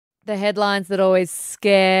The headlines that always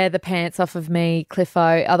scare the pants off of me,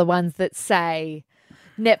 Cliffo, are the ones that say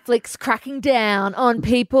Netflix cracking down on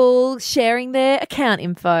people sharing their account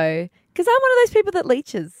info. Because I'm one of those people that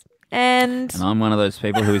leeches. And I'm one of those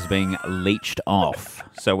people who is being leached off.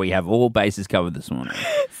 So we have all bases covered this morning.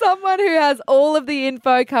 someone who has all of the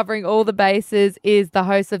info covering all the bases is the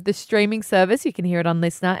host of the streaming service. You can hear it on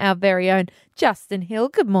Listener, our very own Justin Hill.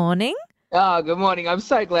 Good morning. Oh, good morning. I'm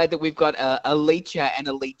so glad that we've got a leecher and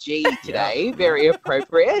a leechee today. Very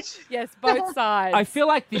appropriate. Yes, both sides. I feel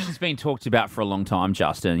like this has been talked about for a long time,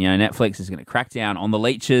 Justin. You know, Netflix is going to crack down on the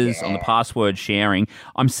leeches, on the password sharing.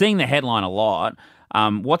 I'm seeing the headline a lot.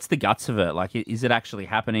 What's the guts of it? Like, is it actually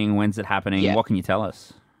happening? When's it happening? Yeah. What can you tell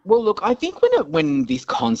us? Well, look, I think when this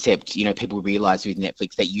concept, people realised with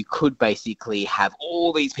Netflix that you could basically have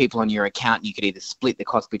all these people on your account and you could either split the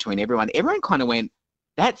cost between everyone kind of went,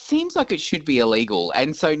 that seems like it should be illegal.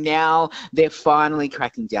 And so now they're finally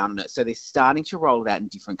cracking down on it. So they're starting to roll it out in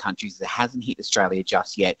different countries. It hasn't hit Australia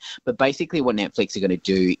just yet. But basically what Netflix are going to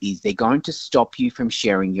do is they're going to stop you from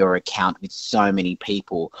sharing your account with so many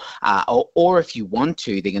people. Or if you want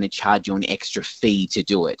to, they're going to charge you an extra fee to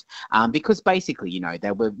do it. Because basically,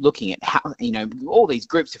 they were looking at how, all these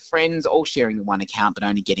groups of friends all sharing the one account, but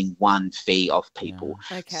only getting one fee off people.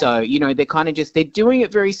 Yeah. Okay. So, they're kind of they're doing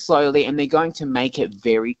it very slowly and they're going to make it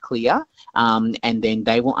very clear, and then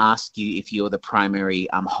they will ask you if you're the primary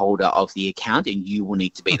holder of the account, and you will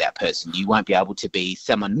need to be that person. You won't be able to be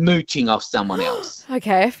someone mooching off someone else.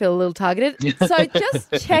 Okay, I feel a little targeted. So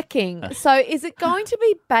just checking. So is it going to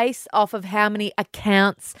be based off of how many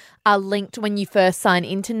accounts are linked when you first sign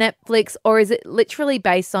into Netflix, or is it literally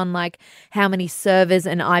based on like how many servers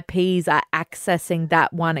and IPs are accessing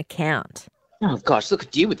that one account? Oh, gosh, look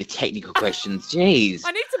at you with the technical questions. Jeez.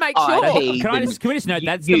 I need to make sure. Can we just note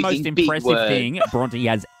that's the most impressive thing Bronte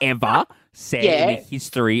has ever said in the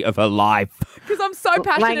history of her life. Because I'm so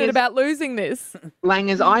passionate about losing this.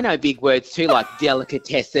 Langers, I know big words too, like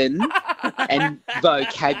delicatessen and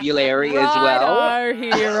vocabulary as well. Oh,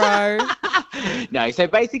 hero. No, so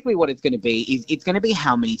basically what it's going to be is it's going to be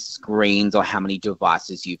how many screens or how many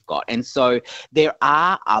devices you've got. And so there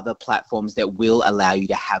are other platforms that will allow you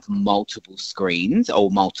to have multiple screens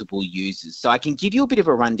or multiple users. So I can give you a bit of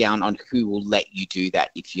a rundown on who will let you do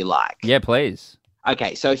that if you like. Yeah, please.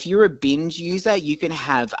 Okay, so if you're a Binge user, you can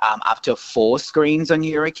have up to 4 screens on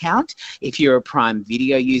your account. If you're a Prime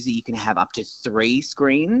Video user, you can have up to 3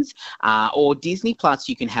 screens. Or Disney Plus,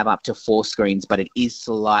 you can have up to 4 screens, but it is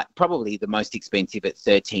probably the most expensive at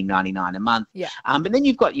 $13.99 a month. Yeah. But then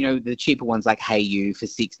you've got, the cheaper ones like Hayu for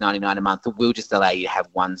 $6.99 a month that will just allow you to have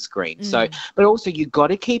 1 screen. So, but also you've got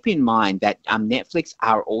to keep in mind that Netflix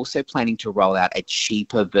are also planning to roll out a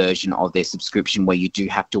cheaper version of their subscription where you do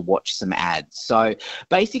have to watch some ads. So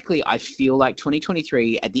basically, I feel like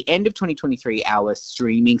 2023, at the end of 2023, our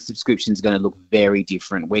streaming subscriptions are going to look very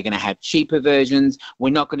different. We're going to have cheaper versions. We're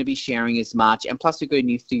not going to be sharing as much. And plus, we've got a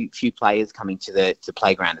new few players coming to the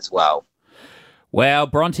playground as well. Well,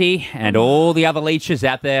 Bronte and all the other leeches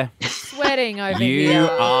out there, Sweating over you here.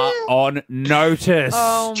 are on notice.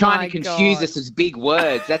 Oh, Trying to confuse us with big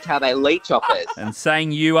words. That's how they leech off us. And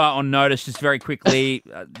saying you are on notice, just very quickly,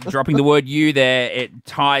 dropping the word you there, it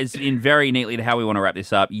ties in very neatly to how we want to wrap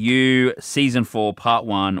this up. You, Season 4, Part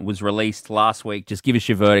 1, was released last week. Just give us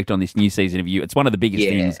your verdict on this new season of You. It's one of the biggest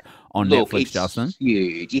things on Netflix, it's Justin.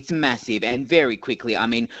 Huge. It's massive. And very quickly,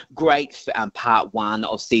 great Part 1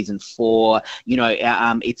 of Season 4.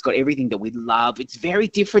 It's got everything that we love. It's very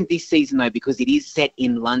different this season, though, because it is set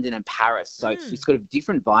in London and Paris. So it's got a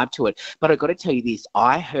different vibe to it. But I've got to tell you this.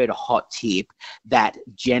 I heard a hot tip that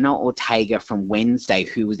Jenna Ortega from Wednesday,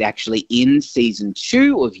 who was actually in Season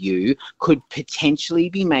 2 of You, could potentially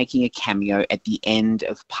be making a cameo at the end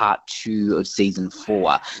of Part 2 of Season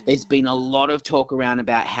 4. There's been a lot of talk around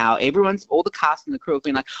about how all the cast and the crew have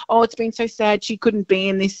been like, oh, it's been so sad she couldn't be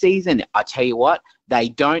in this season. I tell you what, they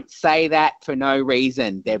don't say that for no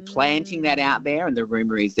reason. They're planting that out there, and the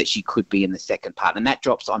rumor is that she could be in the second part, and that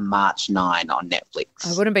drops on March 9 on Netflix.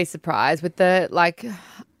 I wouldn't be surprised with the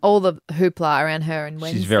all the hoopla around her and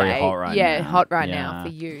Wednesday. She's very hot right now. Yeah, hot right now for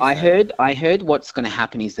You. I heard what's going to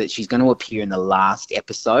happen is that she's going to appear in the last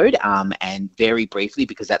episode, and very briefly,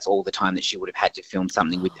 because that's all the time that she would have had to film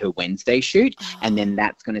something with her Wednesday shoot, and then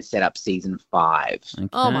that's going to set up Season 5. Okay.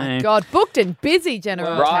 Oh my God, booked and busy, Jenna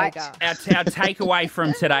Ortega. Our takeaway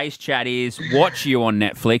from today's chat is watch You on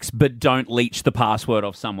Netflix, but don't leech the password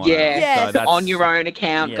of someone else. Yes. So On your own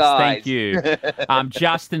account, guys. Thank you.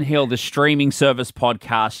 Justin Hill, the streaming service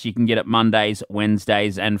podcast. You can get it Mondays,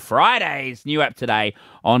 Wednesdays, and Fridays. New app today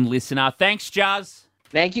on Listener. Thanks, Juz.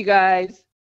 Thank you, guys.